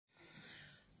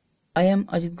I am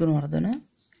Ajit Gunawardana.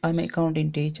 I am an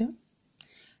accounting teacher.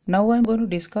 Now I am going to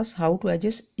discuss how to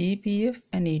adjust EPF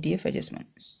and ETF adjustment.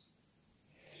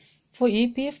 For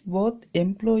EPF, both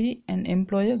employee and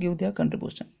employer give their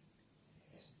contribution.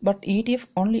 But ETF,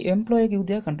 only employer give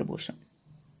their contribution.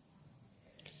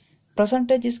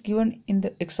 Percentage is given in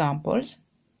the examples.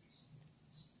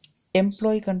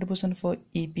 Employee contribution for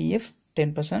EPF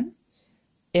 10%.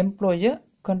 Employer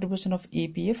contribution of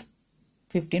EPF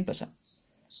 15%.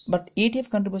 But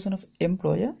ETF contribution of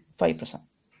employer 5%.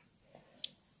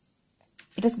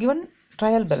 It is given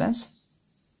trial balance.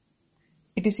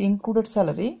 It is included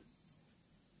salary.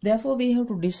 Therefore, we have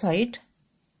to decide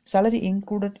salary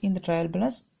included in the trial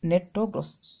balance net or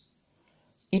gross.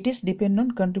 It is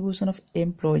dependent on contribution of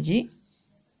employee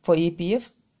for EPF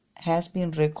has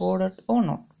been recorded or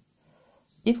not.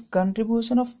 If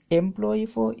contribution of employee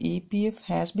for EPF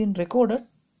has been recorded,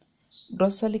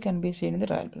 gross salary can be seen in the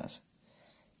trial balance.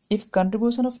 If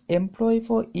contribution of employee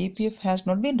for EPF has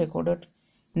not been recorded,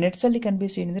 net salary can be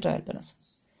seen in the trial balance.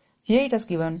 Here it has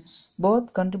given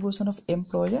both contribution of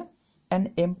employer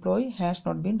and employee has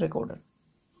not been recorded.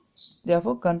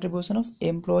 Therefore, contribution of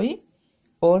employee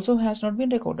also has not been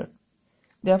recorded.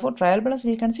 Therefore, trial balance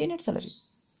we can see net salary.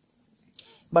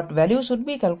 But value should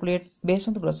be calculated based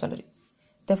on the gross salary.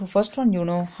 Therefore, first one you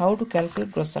know how to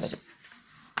calculate gross salary.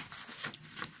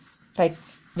 Right.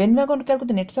 When we are going to calculate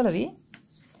the net salary,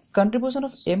 contribution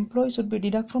of employee should be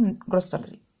deducted from gross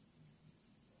salary.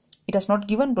 It has not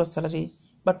given gross salary,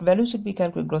 but value should be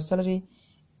calculated gross salary.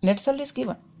 Net salary is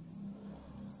given.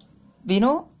 We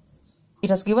know it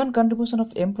has given contribution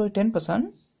of employee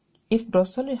 10%. If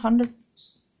gross salary 100,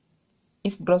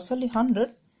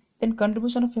 then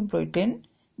contribution of employee 10.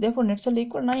 Therefore, net salary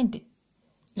equal 90.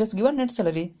 It has given net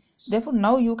salary. Therefore,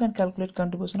 now you can calculate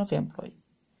contribution of employee.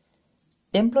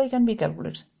 Employee can be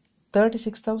calculated.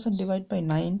 36,000 divided by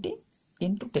 90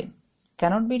 into 10.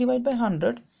 Cannot be divided by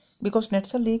 100 because net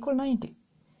salary equal 90.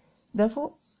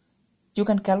 Therefore, you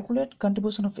can calculate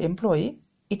contribution of employee.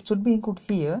 It should be included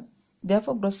here.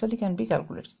 Therefore, gross salary can be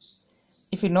calculated.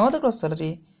 If you know the gross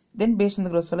salary, then based on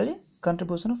the gross salary,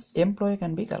 contribution of employee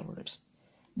can be calculated.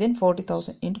 Then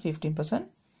 40,000 into 15%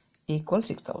 equals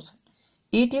 6,000.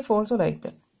 ETF also like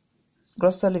that.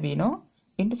 Gross salary we know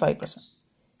into 5%.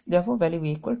 Therefore, value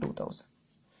equal 2,000.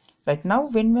 Right now,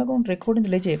 when we are going to record in the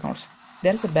ledger accounts,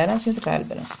 there is a balance in the trial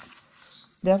balance.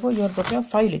 Therefore, you are preparing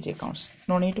 5 ledger accounts.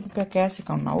 No need to prepare cash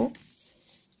account now.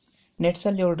 Net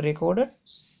salary already recorded.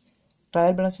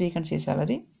 Trial balance we can see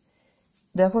salary.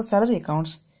 Therefore, salary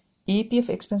accounts, EPF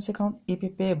expense account,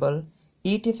 EPF payable,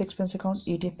 ETF expense account,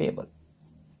 ETF payable.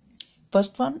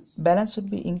 First one, balance should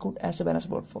be included as a balance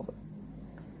brought forward.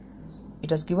 It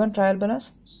has given trial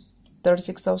balance.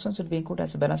 36,000 should be included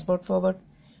as a balance brought forward.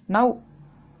 Now,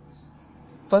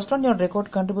 first one, your record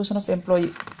contribution of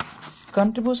employee.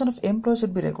 Contribution of employee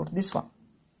should be recorded. This one.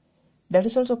 That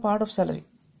is also part of salary.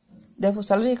 Therefore,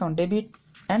 salary account debit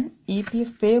and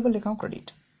EPF payable account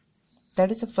credit.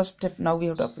 That is the first step now we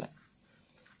have to apply.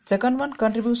 Second one,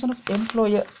 contribution of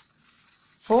employer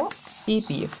for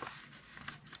EPF.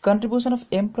 Contribution of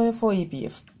employer for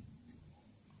EPF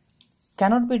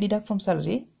cannot be deducted from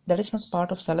salary. That is not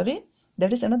part of salary.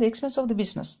 That is another expense of the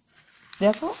business.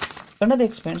 Therefore, another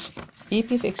expense,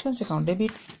 EPF expense account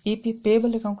debit, EPF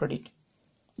payable account credit.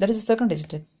 That is the second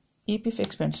step. EPF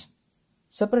expense,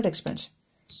 separate expense.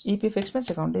 EPF expense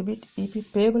account debit,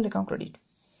 EPF payable account credit.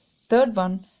 Third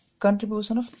one,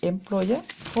 contribution of employer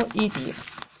for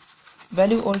ETF.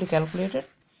 Value already calculated.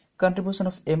 Contribution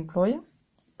of employer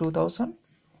 2,000.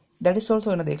 That is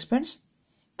also another expense.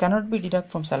 Cannot be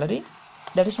deducted from salary.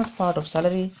 That is not part of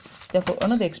salary. Therefore,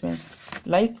 another expense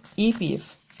like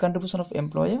EPF contribution of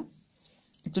employer.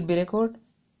 It should be recorded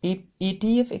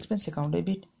ETF expense account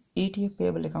debit, ETF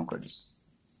payable account credit.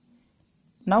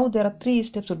 Now there are 3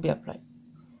 steps should be applied.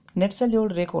 Net salary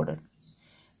already recorded.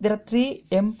 There are 3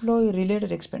 employee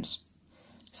related expense.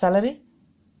 Salary,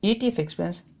 ETF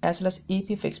expense as well as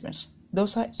EPF expense.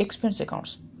 Those are expense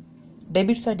accounts.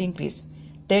 Debit side increase.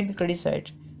 Take the credit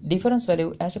side. Difference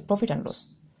value as a profit and loss.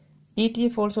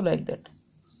 ETF also like that.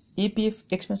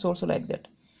 EPF expense also like that.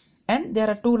 And there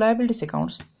are 2 liabilities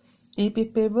accounts.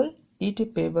 EPF payable,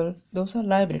 ETF payable. Those are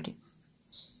liability.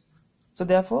 So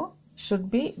therefore, should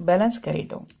be balance carried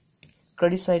down.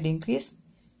 Credit side increase.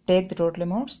 Take the total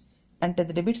amounts and take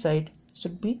the debit side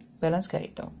should be balance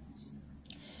carried down.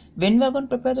 When we are going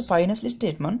to prepare the financial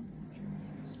statement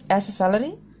as a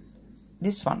salary,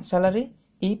 this one salary,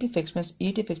 EPF expense,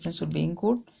 ETF expense should be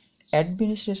included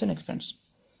administration expense,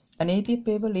 and EPF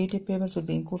payable, ETF payable should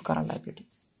be included current liability.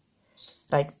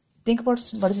 Right. Think about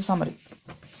what is the summary.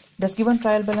 It has given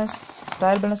trial balance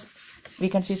we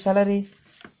can see salary.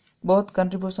 Both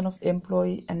contribution of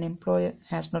employee and employer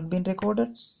has not been recorded.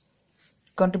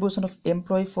 Contribution of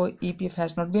employee for EPF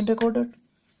has not been recorded.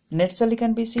 Net salary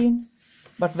can be seen,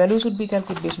 but value should be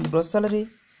calculated based on the gross salary.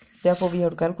 Therefore, we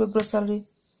have to calculate gross salary.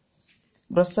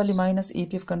 Gross salary minus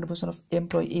EPF contribution of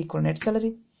employee equal net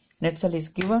salary. Net salary is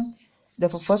given.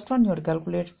 Therefore, first one you have to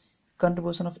calculate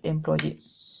contribution of employee.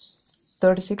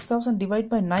 36,000 divided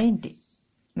by 90.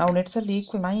 Now net salary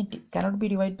equal 90 cannot be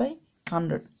divided by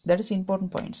 100. That is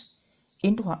important points.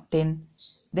 Into 10.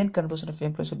 Then contribution of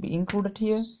employee should be included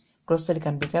here. Gross salary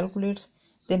can be calculated.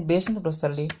 Then based on the gross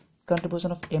salary,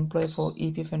 contribution of employee for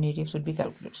EPF and ETF should be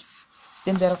calculated.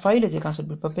 Then there are 5 ledger accounts should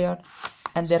be prepared,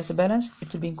 and there is a balance.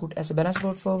 It should be included as a balance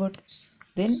brought forward.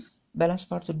 Then balance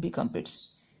part should be complete.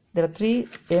 There are 3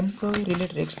 employee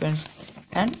related expense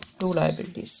and 2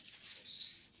 liabilities.